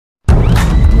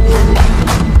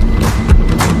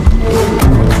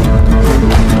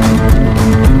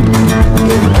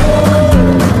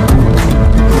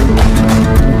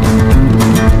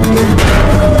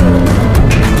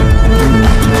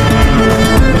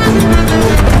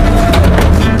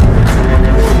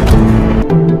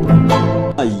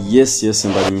Yes,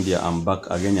 Mbali Media, I'm back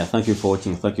again. Yeah, thank you for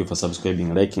watching, thank you for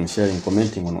subscribing, liking, sharing,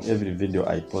 commenting on every video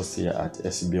I post here at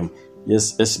SBM.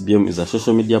 Yes, SBM is a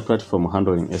social media platform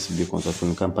handling SB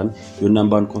Construction Company, your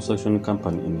number one construction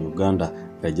company in Uganda,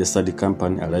 registered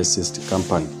company, a licensed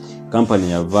company.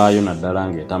 Company yavaayo naddala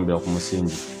ng'etambulira ku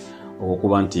musingi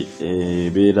okuba nti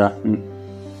ebeera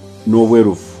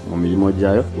n'obwerufu mu mirimu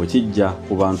gyayo wekijja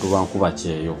ku bantu bankuba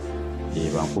kyeyo.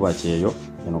 Bankuba kyeyo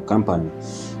eno company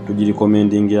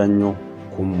tugirikomendingira nnyo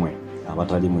kummwe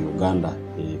abatali mu Uganda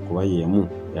kuba yemu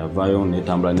yavaayo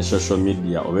n'etambula ne social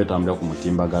media oba etambulira ku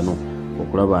mutimbagano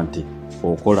okulaba nti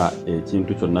okola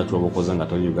ekintu kyonna ky'oba okoze nga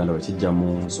toli Uganda wekijja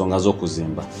mu nsonga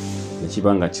z'okuzimba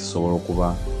nekiba nga kisobola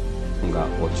okuba nga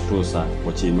okituusa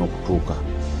okirina okutuuka.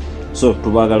 So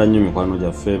tubaagala nnyo mikwano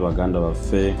gyaffe baganda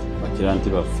baffe bakiranti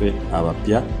baffe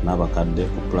abapya n'abakadde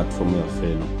ku platform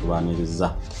yaffe eno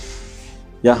tubaaniriza.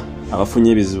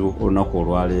 Abafunye ebizibu olunaku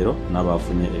olwaleero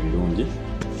n'abafunye ebirungi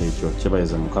ekyo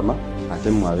kyebayiza Mukama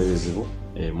ate mwaba ebizibu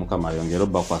Mukama ayongera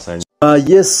obbakwasa.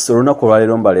 Yes, olunaku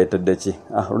olwaleero mbaleetedde ki?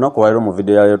 Olunaku olwaleero mu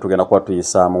video yaleero tugenda kuba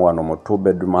tuyisaamu wano mu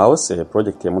 2-bedroom house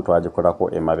project emu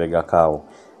twagikolako emabega kaawo.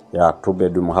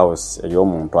 2-bedroom house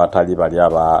ey'omuntu atali bali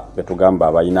betugamba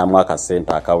abayinamu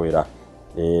akasente akawera.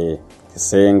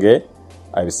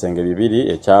 Ebisenge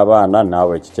bibiri eky'abaana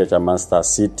naawe ekikye kya master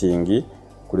sitting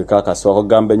kuliko akasoko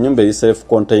gambe ennyumba eri self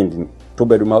contained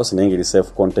 2-bedroom house naye eri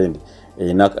self contained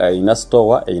eyina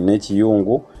store eyina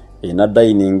ekiyungu eyina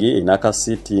dining eyina ka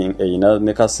sitting eyina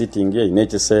ne ka sitting eyina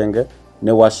ekisenge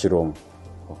ne washroom.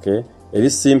 Okay, eri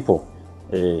simple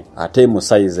ate mu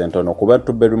size entono kuba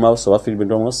 2-bedroom house oba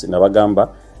 3-bedroom house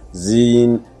nabagamba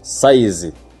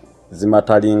size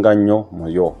zimatalinga nnyo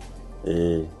muyo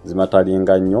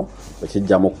zimatalinga nnyo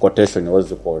ekijja mu quotation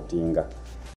ozikotinga.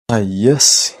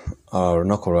 Yes,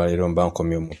 olunaku olwaleero mba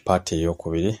nkomye mu party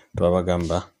ey'okubiri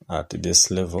twabagamba at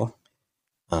this level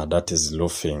that is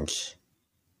roofing.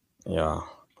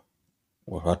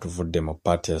 Weba tuvudde mu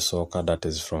party esooka that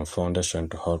is from foundation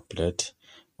to hot plate.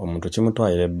 Omuntu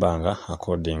kimutwalira ebbanga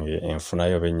according enfuna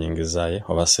yo bennyingizaye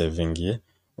oba saving ye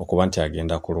okuba nti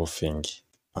agenda ku roofing.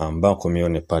 Mba nkomyewo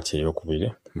ne party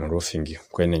ey'okubiri mu roofing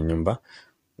kweno ennyumba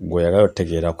gwe yagala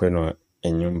otegeera kweno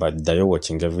enyumba ddayo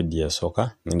watching video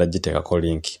esooka ngenda giteekako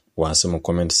link wansi mu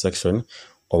comment section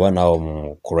oba naawo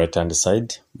mu right hand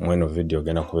side mweno video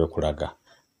genda kuba ekulaga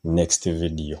next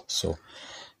video. So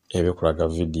ebekulaga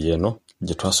video eno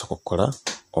gye twasooka okukola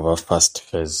oba first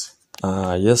phase.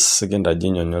 Yes, genda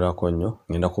ginnyonnyolako nnyo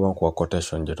ngenda kuba nkuwa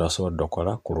quotation gye twasobodde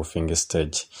okukola ku roofing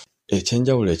stage.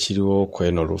 Ekyenjawulo ekiriwo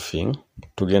kweno roofing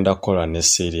tugenda kukola ne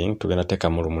ceiling, tugenda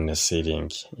teekamu lumu ne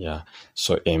ceiling.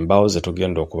 So embaawo ze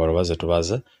tugenda okubala oba ze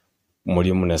tubaze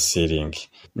mulimu ne ceiling.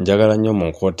 Njagala nnyo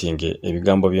mu quoting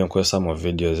ebigambo bye nkozesa mu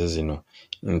videos zino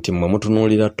nti mwe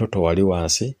mutunuulira toto wali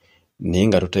wansi naye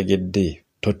nga tutegedde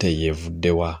toto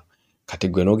yeevuddewa. Kati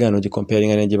gwe n'ogenda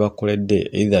n'ogikomparinga ne gye bakoledde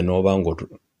either n'oba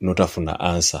n'otafuna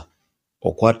answer.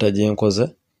 Okwata gye nkoze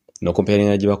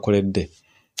n'okomparinga ne gye bakoledde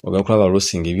ogenda kulaba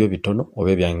roofing ebyo bitono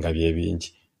oba ebyanga bye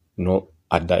bingi. No,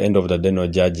 at the end of the day no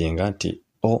judging nti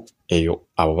eyo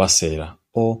abo baseera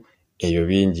eyo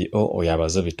bingi oyo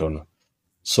abaze bitono.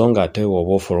 So nga ate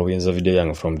oba ofollowinza video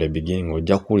yange from the beginning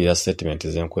ojja kuwulira statement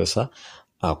zenkwesa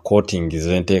quoting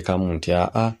zenteekamu nti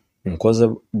nkoze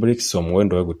bricks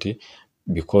omuwendo we guti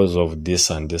because of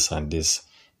this and this and this.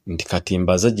 Nti kati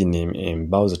mbaze gino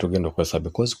embaawo ze tugenda okukozesa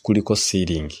because kuliko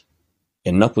ceiling.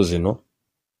 Ennaku zino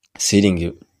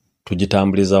ceiling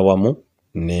tugitambuliza wamu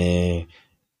ne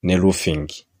roofing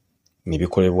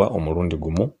nibikolebwa omulundi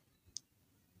gumu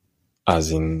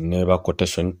as in never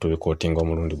quotation tubikotinga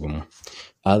omulundi gumu.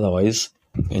 Otherwise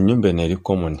ennyumba eno eri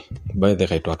common by the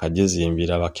kaitu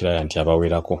akagizimbira bakirayant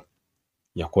abawerako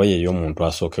yakuba y'omuntu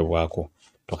asookebwako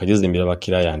twakagizimbira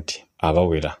bakirayant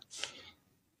abawera.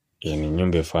 Eno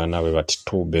ennyumba efaanana bwe bati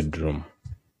 2-bedroom.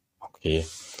 Okay,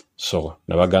 so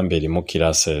nabagamba erimu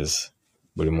classes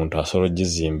buli muntu asobola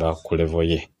ogizimba ku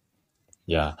level ye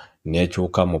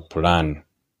nekyuka mu plan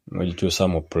n'ogikyusa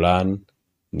mu plan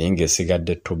naye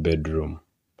ng'esigadde 2-bedroom.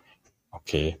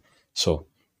 Okay, so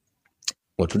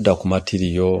otudda ku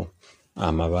material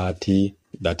amabaati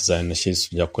that iron sheets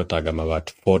tujja kwetaaga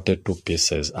amabaati 42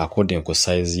 pieces according ku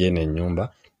size y'eno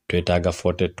ennyumba twetaaga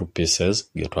 42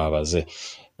 pieces ge twabaze.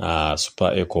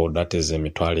 Super eco that is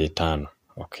 $5,000.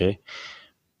 Okay,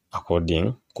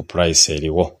 according ku price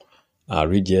eriwo.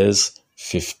 Ridges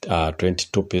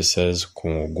 22 pieces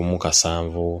ku gumu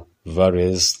kasanvu,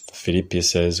 varies 3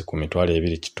 pieces ku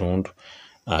 $2.2.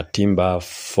 Timber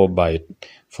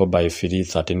 4x3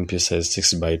 13 pieces,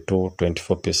 6x2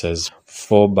 24 pieces,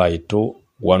 4x2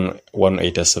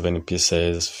 187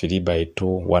 pieces,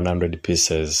 3x2 100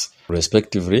 pieces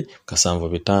respectively, kasanvu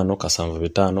bitano,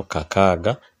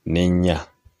 kakaaga n'ennya.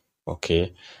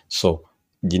 Okay, so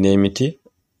gino emiti,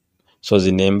 so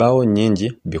zino embaawo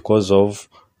nyingi because of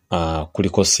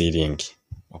kuliko ceiling.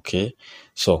 Okay,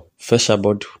 so fascia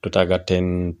board tutaga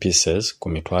 10 pieces ku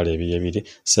mitwalo ebiri,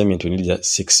 cement we need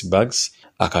 6 bags,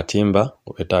 akatimba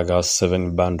wetaaga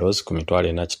 7 bundles ku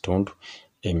mitwalo 4.5,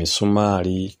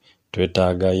 emisumaali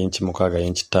twetaaga inchi 6,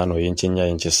 inchi 5, inchi 4,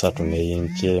 inchi 3 ne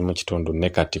inchi 1.5 ne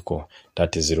katiko,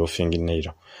 that is roofing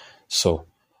nail. So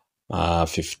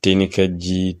 15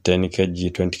 kg, 10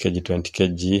 kg, 20 kg, 20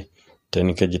 kg,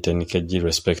 10 kg, 10 kg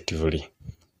respectively.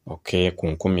 Okay, ku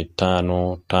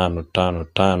 15, 5,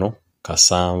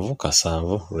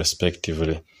 kasanvu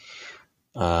respectively.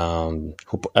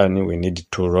 Hoop iron we need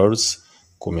 2 rolls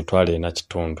ku mitwalo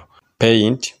 4.5.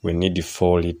 Paint we need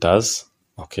 4 liters.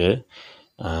 Okay,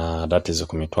 that is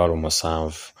ku mitwalo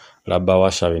 7. Rubber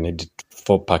washer we need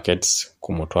 4 packets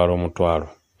ku mitwalo.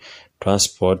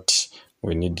 Transport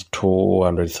we need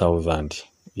 200,000.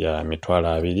 Yeah,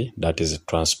 mitwalo 2, that is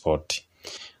transport.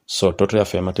 So total ya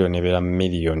fee material nebeera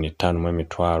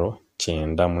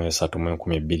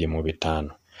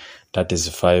 5,993,925. That is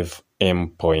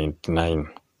 5M.9.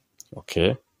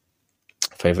 Okay,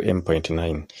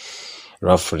 5M.9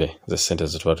 roughly the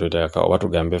sentence tuba twetaaga, oba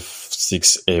tugambe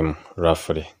 6M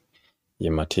roughly ye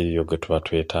material ge tuba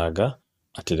twetaaga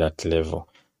at that level.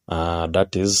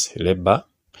 That is labor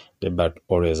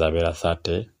always abeera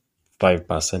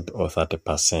 35% or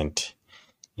 30%.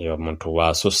 Yo muntu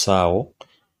wasusaawo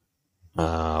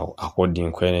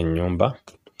according kwene ennyumba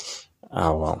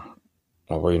awo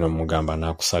oba olina omugamba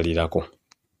n'akusalirako.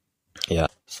 Yeah,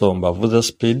 so mbavuze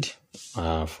speed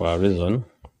for a reason.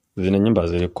 Zino ennyumba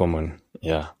ziri common.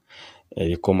 Yeah,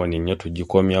 eri common nnyo,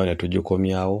 tugikomyawo ne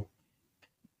tugikomyawo.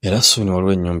 Era soon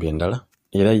waliwo ennyumba endala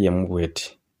era yemu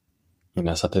bweti in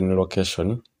a certain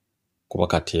location, kuba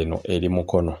kati eno eri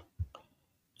mukono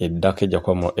eddako ejja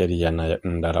kuba mu area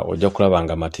ndala ojja kulaba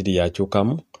nga material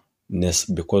yakyukamu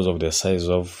because of the size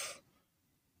of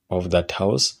that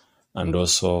house and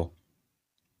also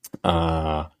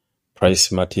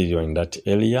price material in that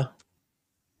area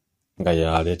nga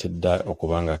yaleetedde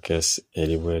okubanga case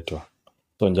eri bwetyo.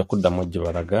 So nja kuddamu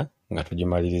gibalaga nga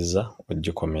tugimaliriza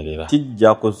ogikomerera.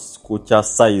 Kijja ku kya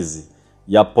size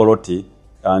ya poloti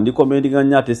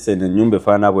ndikomeriganya ate sene ennyumba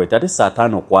efaana bweti ate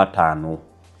 5x5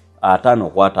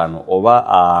 5x5 oba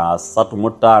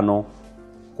 3x5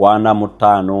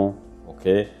 4x5.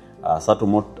 Okay,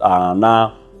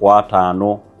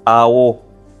 3x4 awo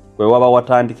kwe waba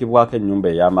watandikibwako ennyumba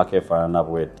ey'amaka efaanana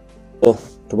bweti.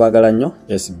 Tubagala nnyo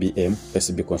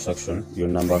SB Construction, your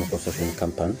number 1 construction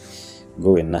company.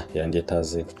 Go wenna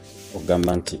yandyetaaze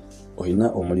ogamba nti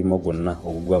olina omulimu gwonna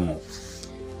ogugwamu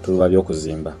tuba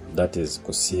by'okuzimba, that is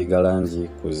kusiiga langi,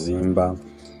 kuzimba,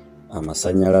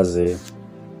 amasannyalaze,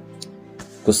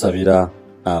 kusabira,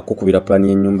 kukubira plan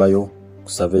y'ennyumba yo,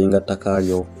 kusavinga ttaka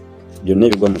lyo, byonna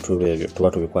ebigwa mu tuba ebyo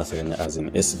tuba tubikwasaganya as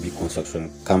in SB Construction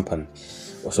Company.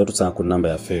 Osobola tusanga ku namba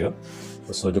yaffe eyo,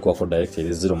 osobola ogikuwako direct eri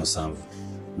 07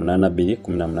 82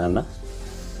 18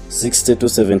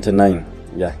 6279.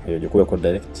 Yeah, eyo gikuweko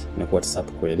direct ne ku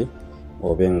WhatsApp kweri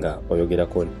obenga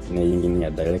oyogerako ne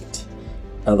engineer direct.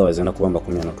 Otherwise ngenda kubamba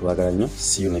kumya tubagala nnyo.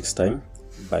 See you next time.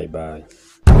 Bye bye.